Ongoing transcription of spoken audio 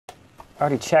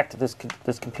already checked this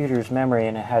computer's memory,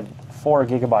 and it had 4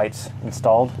 gigabytes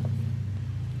installed.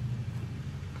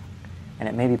 And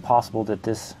it may be possible that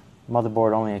this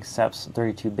motherboard only accepts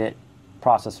 32-bit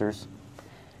processors.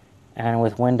 And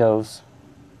with Windows,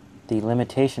 the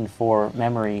limitation for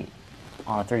memory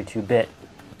on a 32-bit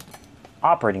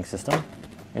operating system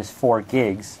is 4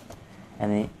 gigs,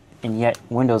 and yet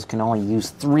Windows can only use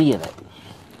 3 of it.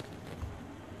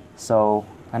 So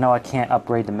I know I can't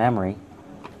upgrade the memory,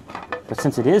 but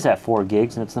since it is at 4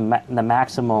 gigs and it's the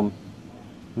maximum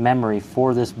memory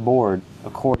for this board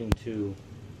according to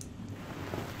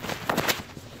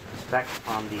specs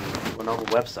on the Lenovo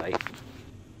website,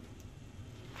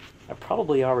 I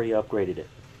probably already upgraded it.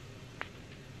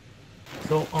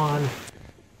 So on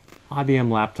IBM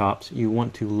laptops, you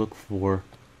want to look for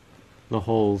the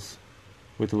holes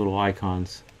with the little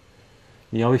icons.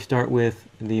 You always start with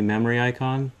the memory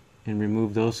icon and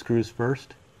remove those screws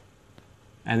first,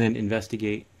 and then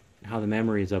investigate how the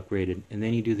memory is upgraded, and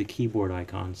then you do the keyboard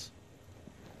icons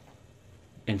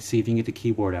and see if you can get the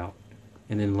keyboard out.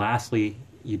 And then lastly,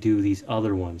 you do these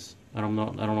other ones. I don't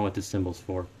know what this symbol's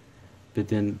for, but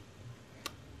then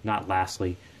not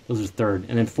lastly, those are third.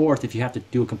 And then fourth, if you have to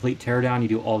do a complete teardown, you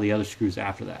do all the other screws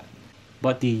after that.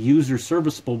 But the user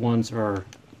serviceable ones are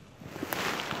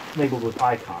labeled with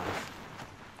icons.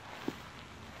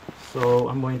 So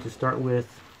I'm going to start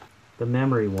with the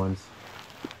memory ones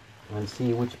and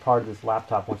see which part of this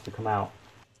laptop wants to come out.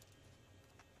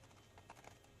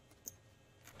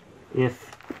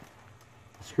 If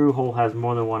the screw hole has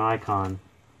more than one icon,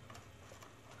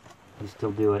 you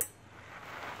still do it.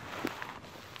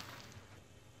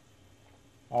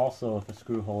 Also, if a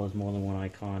screw hole has more than one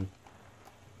icon,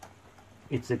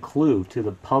 it's a clue to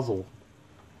the puzzle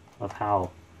of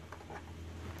how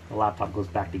the laptop goes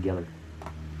back together.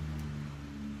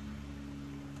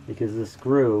 Because the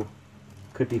screw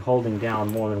could be holding down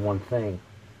more than one thing.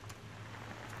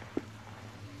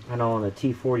 I know on the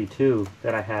T42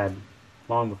 that I had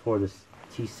long before this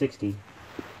T60,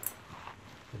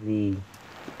 the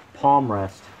palm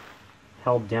rest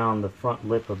held down the front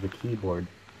lip of the keyboard.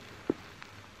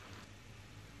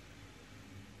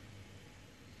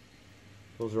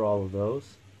 Those are all of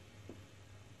those.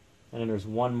 And then there's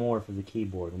one more for the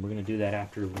keyboard, and we're going to do that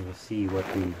after we're going to see what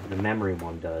the memory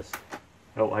one does.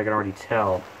 Oh, I can already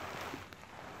tell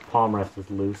palm rest is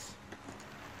loose.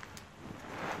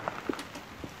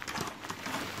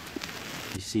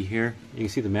 You see here? You can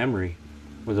see the memory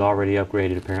was already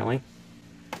upgraded apparently.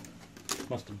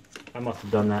 I must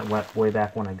have done that way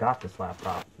back when I got this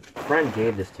laptop. A friend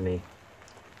gave this to me.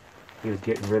 He was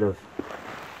getting rid of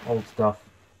old stuff.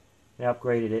 I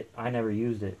upgraded it. I never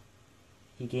used it.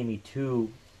 He gave me 2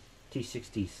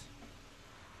 T60s.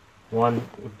 One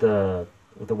with the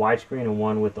widescreen and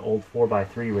one with the old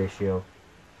 4:3 ratio.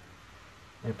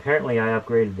 And apparently I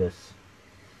upgraded this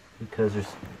because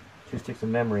there's 2 sticks of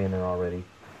memory in there already.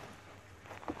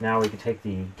 Now we can take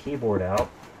the keyboard out.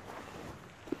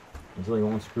 There's only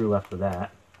one screw left for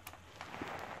that.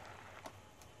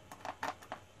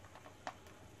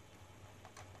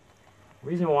 The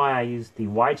reason why I used the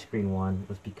widescreen one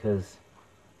was because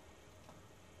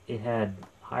it had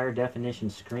higher definition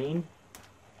screen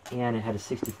and it had a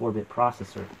 64-bit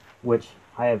processor, which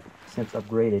I have since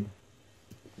upgraded.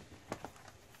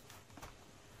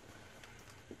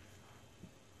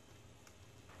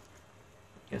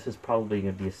 This is probably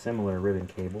going to be a similar ribbon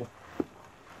cable.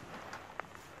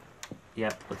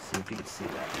 Yep, let's see if you can see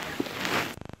that.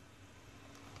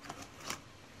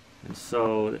 And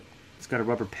so it's got a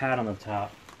rubber pad on the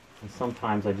top, and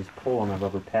sometimes I just pull on that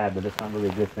rubber pad, but that's not really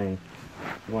a good thing.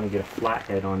 You want to get a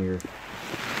flathead on your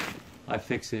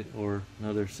iFixit or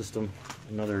another system,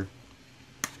 another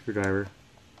screwdriver,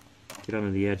 get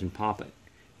under the edge and pop it.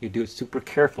 You do it super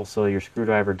careful so your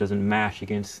screwdriver doesn't mash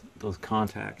against those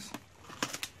contacts.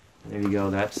 There you go,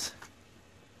 that's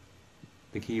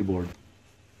the keyboard.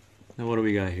 Now what do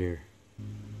we got here?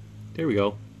 There we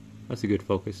go, that's a good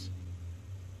focus.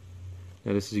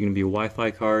 Now this is going to be a Wi-Fi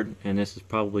card, and this is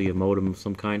probably a modem of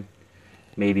some kind.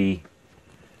 Maybe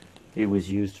it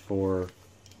was used for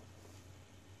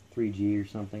 3G or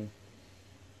something.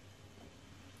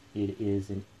 It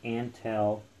is an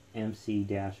Intel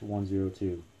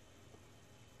MC-102.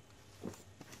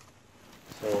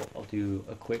 So I'll do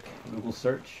a quick Google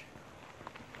search.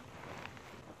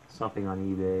 Something on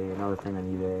eBay, another thing on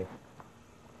eBay. It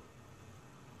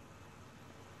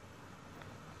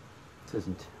says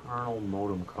internal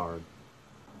modem card.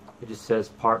 It just says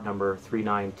part number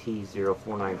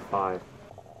 39T0495.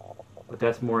 But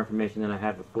that's more information than I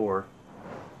had before.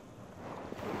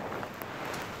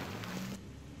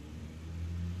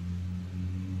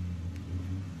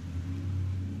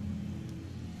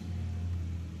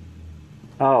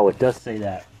 Oh, it does say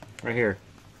that. Right here.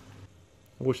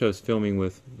 I wish I was filming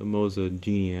with the Moza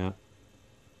Genie app.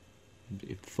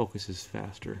 It focuses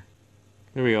faster.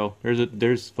 There we go.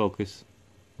 There's focus.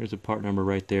 There's a part number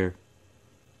right there.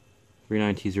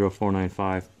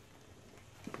 39T0495.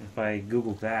 If I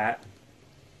Google that,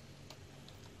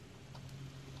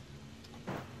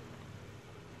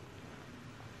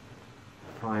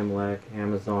 Primelec,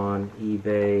 Amazon,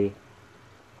 eBay,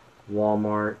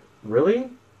 Walmart. Really?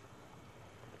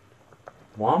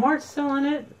 Walmart's selling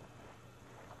it?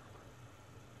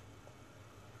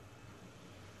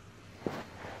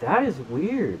 That is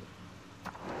weird.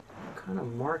 What kind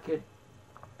of market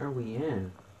are we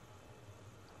in?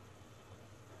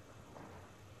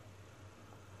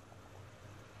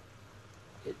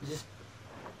 It just...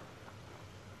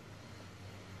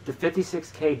 The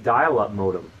 56K dial-up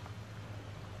modem.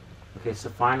 Okay, so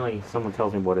finally someone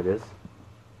tells me what it is.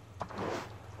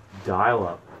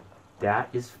 Dial-up. That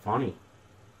is funny.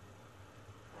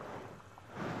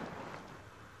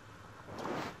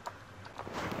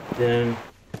 Then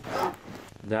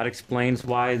that explains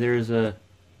why there's a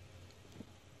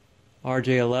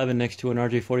RJ11 next to an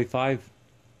RJ45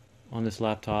 on this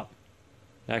laptop.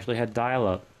 It actually had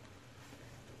dial-up.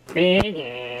 And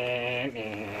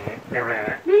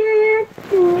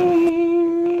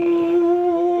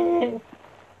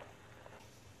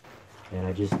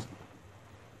I just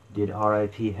did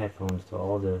RIP headphones to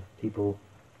all the people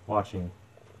watching.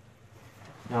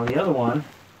 Now the other one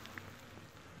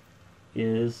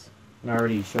is, and I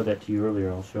already showed that to you earlier,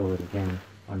 I'll show it again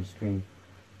on the screen.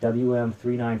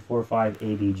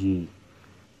 WM3945ABG.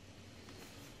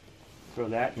 Throw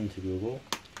that into Google.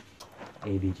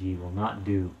 ABG will not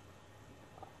do.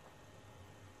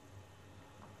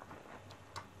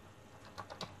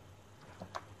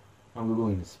 I'm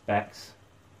Googling the specs.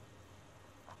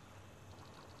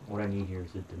 What I need here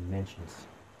is the dimensions.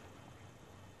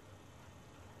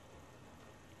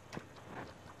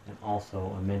 And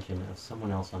also a mention of someone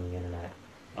else on the internet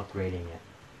upgrading it.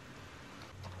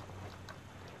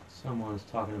 Someone's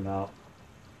talking about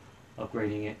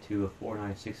upgrading it to a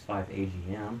 4965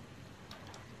 AGM.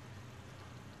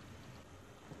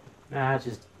 Nah, it's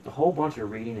just a whole bunch of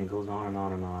reading that goes on and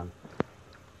on and on.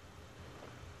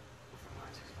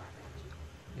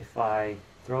 If I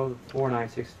throw the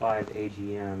 4965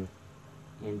 AGM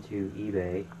into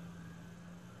eBay,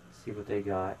 see what they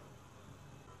got.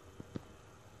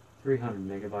 300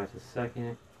 megabytes a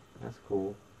second. That's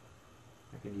cool.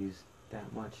 I could use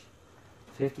that much.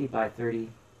 50 by 30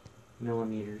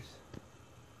 millimeters.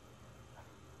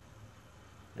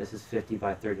 This is 50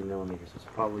 by 30 millimeters. It's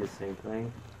probably the same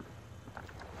thing.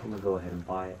 I'm gonna go ahead and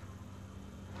buy it.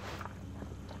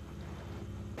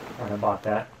 Alright, I bought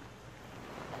that.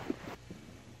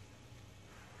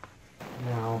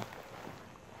 Now,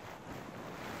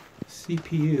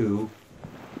 CPU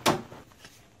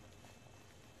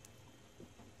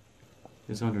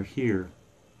is under here,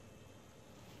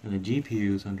 and the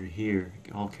GPU is under here.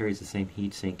 It all carries the same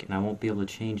heatsink, and I won't be able to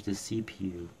change the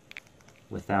CPU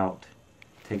without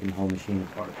taking the whole machine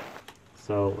apart.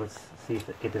 So let's see if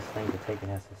I get this thing to take an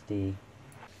SSD.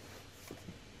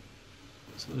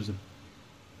 So there's a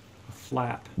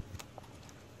flap.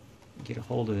 Get a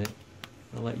hold of it.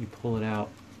 I'll let you pull it out.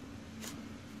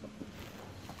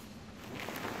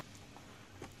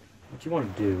 What you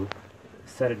want to do,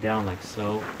 set it down like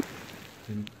so.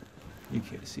 And you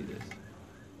can't see this.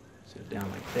 Set it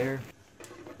down like there.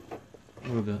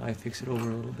 Move the iFixit over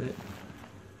a little bit.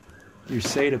 Your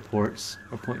SATA ports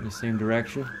are pointing the same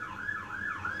direction.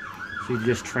 So you're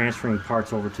just transferring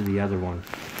parts over to the other one.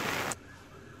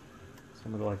 So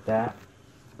I'm going to go like that.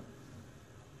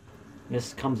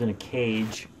 This comes in a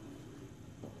cage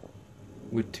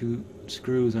with 2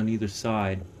 screws on either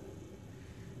side.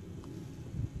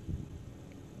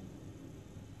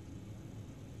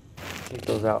 Take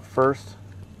those out first.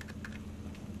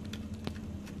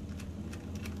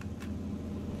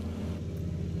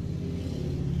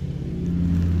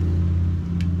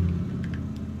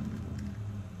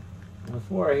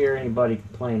 Before I hear anybody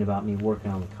complain about me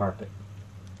working on the carpet,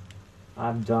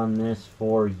 I've done this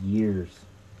for years,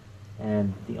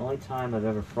 and the only time I've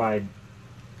ever fried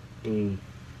a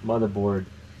motherboard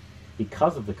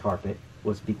because of the carpet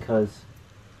was because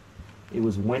it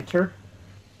was winter.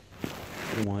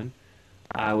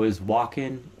 I was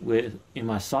walking in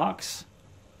my socks,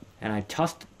 and I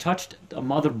touched a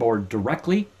motherboard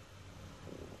directly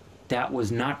that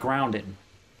was not grounded.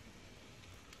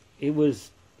 It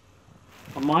was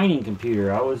a mining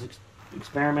computer. I was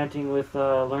experimenting with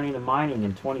learning the mining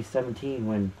in 2017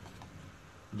 when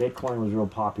Bitcoin was real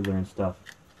popular and stuff.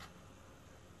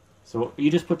 So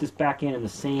you just put this back in the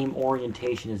same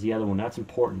orientation as the other one. That's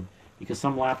important because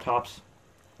some laptops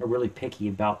are really picky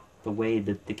about the way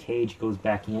that the cage goes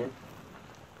back in.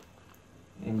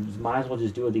 And you might as well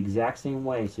just do it the exact same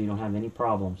way so you don't have any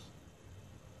problems.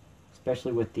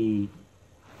 Especially with the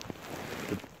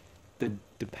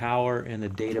power and the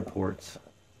data ports.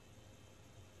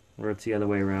 Or it's the other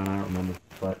way around, I don't remember.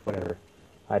 But whatever.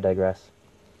 I digress.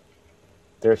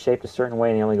 They're shaped a certain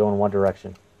way and they only go in one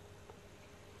direction.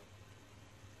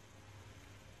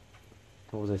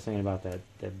 What was I saying about that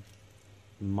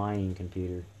mining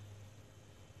computer?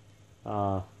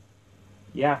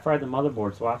 Yeah, I fried the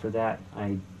motherboard, so after that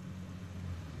I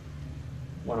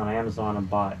went on Amazon and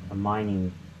bought a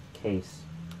mining case.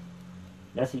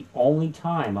 That's the only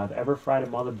time I've ever fried a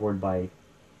motherboard by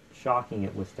shocking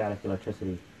it with static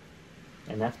electricity.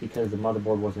 And that's because the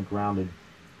motherboard wasn't grounded.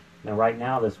 Now right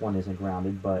now this one isn't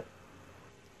grounded, but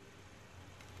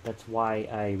that's why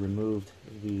I removed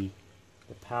the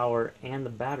power and the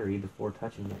battery before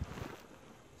touching it.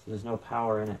 So there's no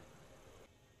power in it.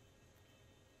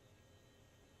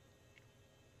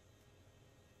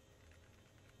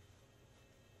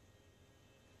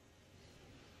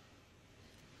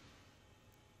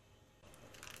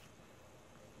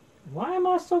 Why am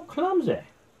I so clumsy?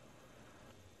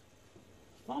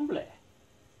 Fumbly.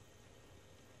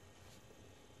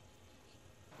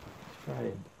 Let's try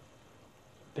a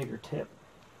bigger tip.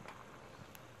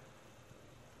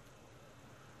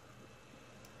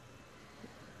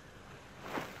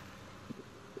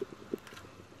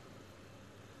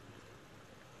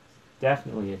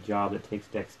 Definitely a job that takes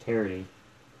dexterity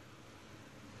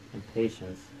and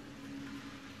patience.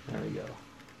 There we go.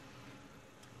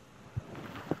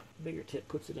 Bigger tip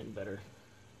puts it in better.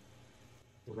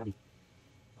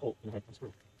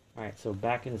 Alright, so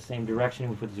back in the same direction,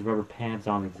 we put these rubber pads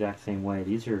on the exact same way.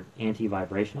 These are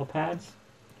anti-vibrational pads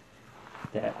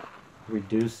that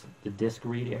reduce the disk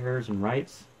read errors and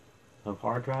writes of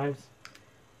hard drives.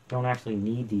 Don't actually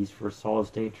need these for a solid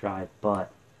state drive,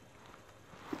 but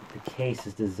the case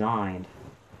is designed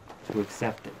to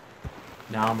accept it.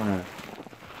 Now I'm going to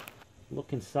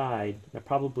look inside. I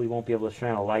probably won't be able to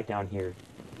shine a light down here,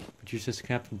 but you just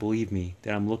have to believe me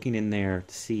that I'm looking in there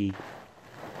to see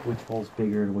which hole's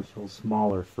bigger and which hole's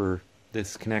smaller for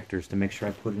this connectors to make sure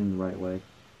I put it in the right way.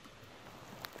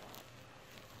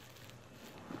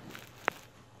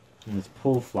 And this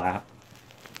pull flap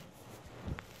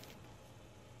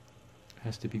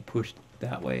has to be pushed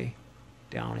that way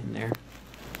down in there.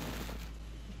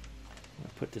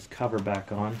 I'll put this cover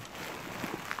back on.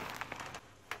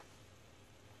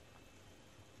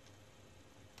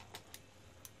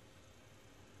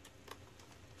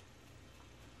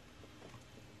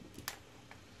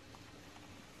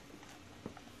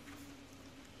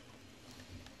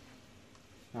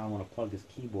 Now I want to plug this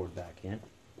keyboard back in.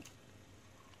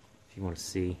 If you want to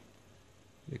see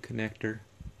the connector,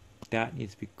 that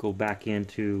needs to go back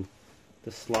into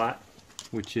the slot,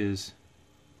 which is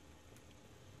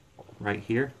right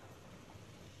here.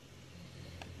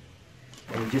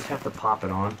 And you just have to pop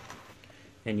it on,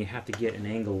 and you have to get an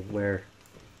angle where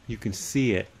you can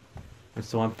see it. And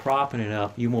so I'm propping it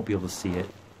up. You won't be able to see it,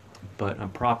 but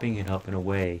I'm propping it up in a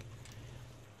way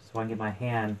so I can get my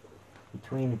hand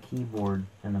between the keyboard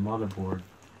and the motherboard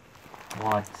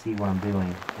while I can see what I'm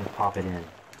doing and pop it in.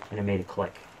 And it made a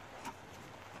click.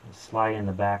 Slide in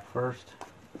the back first,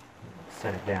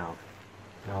 set it down.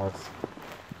 Now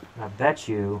I bet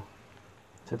you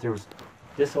that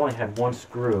this only had one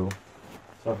screw,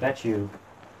 so I bet you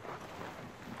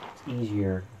it's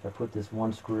easier if I put this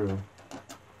one screw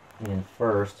in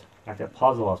first, like that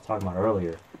puzzle I was talking about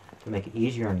earlier, to make it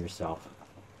easier on yourself.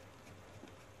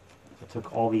 I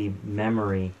took all the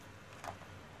memory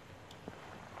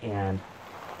and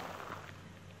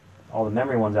all the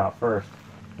memory ones out first,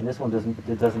 and this one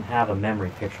doesn't have a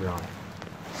memory picture on it.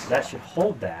 So that should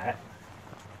hold that.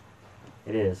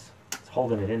 It is. It's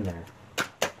holding it in there.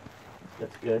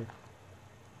 That's good.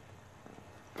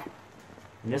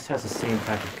 And this has the same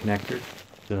type of connector,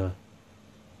 the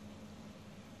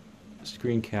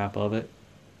screen cap of it.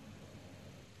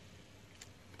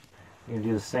 I'm going to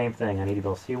do the same thing. I need to be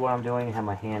able to see what I'm doing and have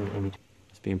my hand in between.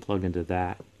 It's being plugged into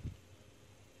that.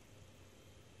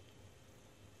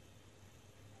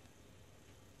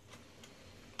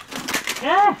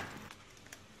 Ah!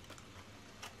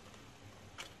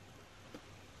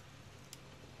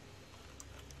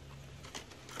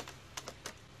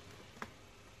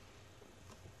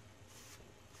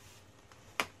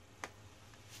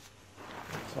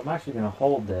 So I'm actually going to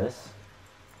hold this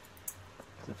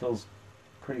because it feels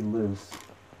pretty loose.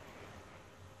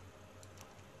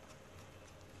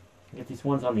 Get these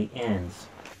ones on the ends.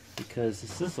 because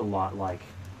this is a lot like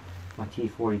my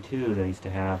T42 that I used to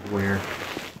have, where,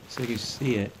 so you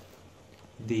see it,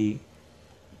 the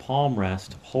palm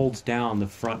rest holds down the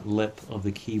front lip of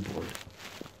the keyboard.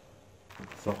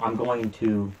 So I'm going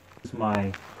to use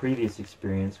my previous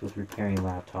experience with repairing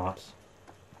laptops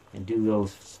and do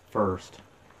those first.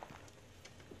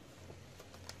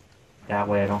 That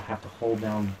way I don't have to hold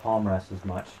down the palm rest as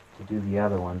much to do the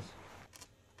other ones.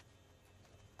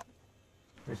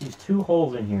 There's these two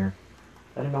holes in here.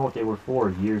 I didn't know what they were for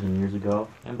years and years ago.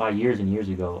 And by years and years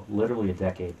ago, literally a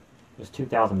decade. It was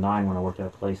 2009 when I worked at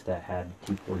a place that had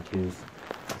T42s.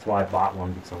 That's why I bought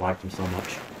one, because I liked them so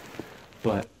much.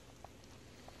 But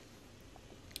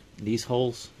these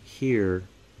holes here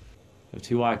have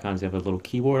two icons. They have a little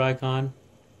keyboard icon.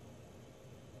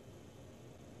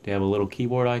 They have a little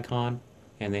keyboard icon,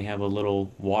 and they have a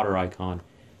little water icon.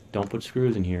 Don't put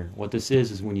screws in here. What this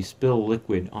is when you spill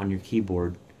liquid on your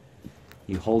keyboard,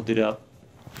 you hold it up,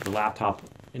 the laptop,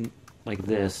 in, like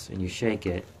this, and you shake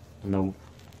it, and the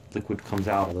liquid comes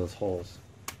out of those holes.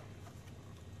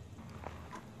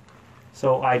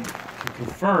 So I can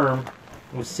confirm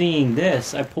with seeing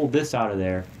this, I pulled this out of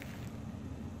there.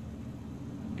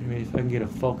 I mean, if I can get a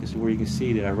focus where you can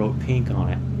see that I wrote pink on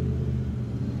it.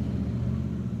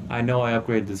 I know I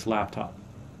upgraded this laptop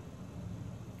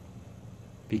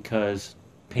because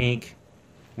pink,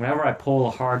 whenever I pull a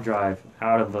hard drive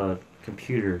out of a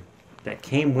computer that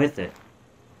came with it,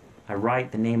 I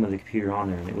write the name of the computer on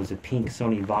there, and it was a pink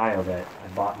Sony Vaio that I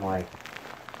bought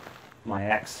my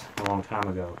ex a long time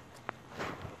ago.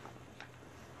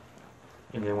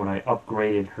 And then when I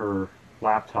upgraded her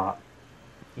laptop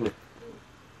with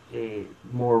a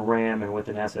more RAM and with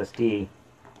an SSD,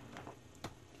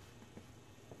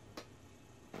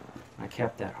 I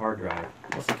kept that hard drive.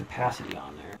 What's the capacity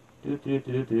on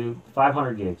there?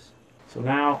 500 gigs. So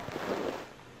now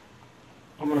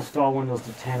I'm going to install Windows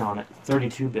 10 on it,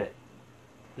 32-bit.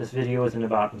 This video isn't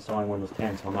about installing Windows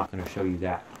 10, so I'm not going to show you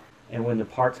that. And when the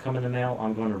parts come in the mail,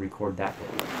 I'm going to record that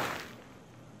video.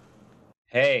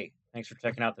 Hey, thanks for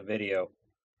checking out the video.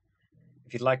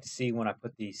 If you'd like to see when I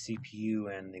put the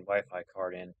CPU and the Wi-Fi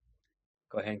card in,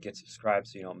 go ahead and get subscribed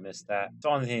so you don't miss that. If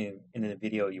there's anything in the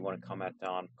video you want to comment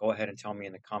on, go ahead and tell me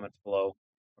in the comments below.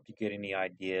 If you get any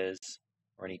ideas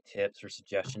or any tips or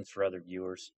suggestions for other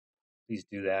viewers, please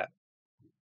do that.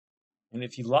 And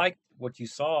if you liked what you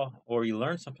saw or you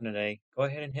learned something today, go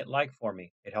ahead and hit like for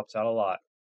me. It helps out a lot.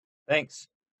 Thanks.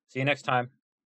 See you next time.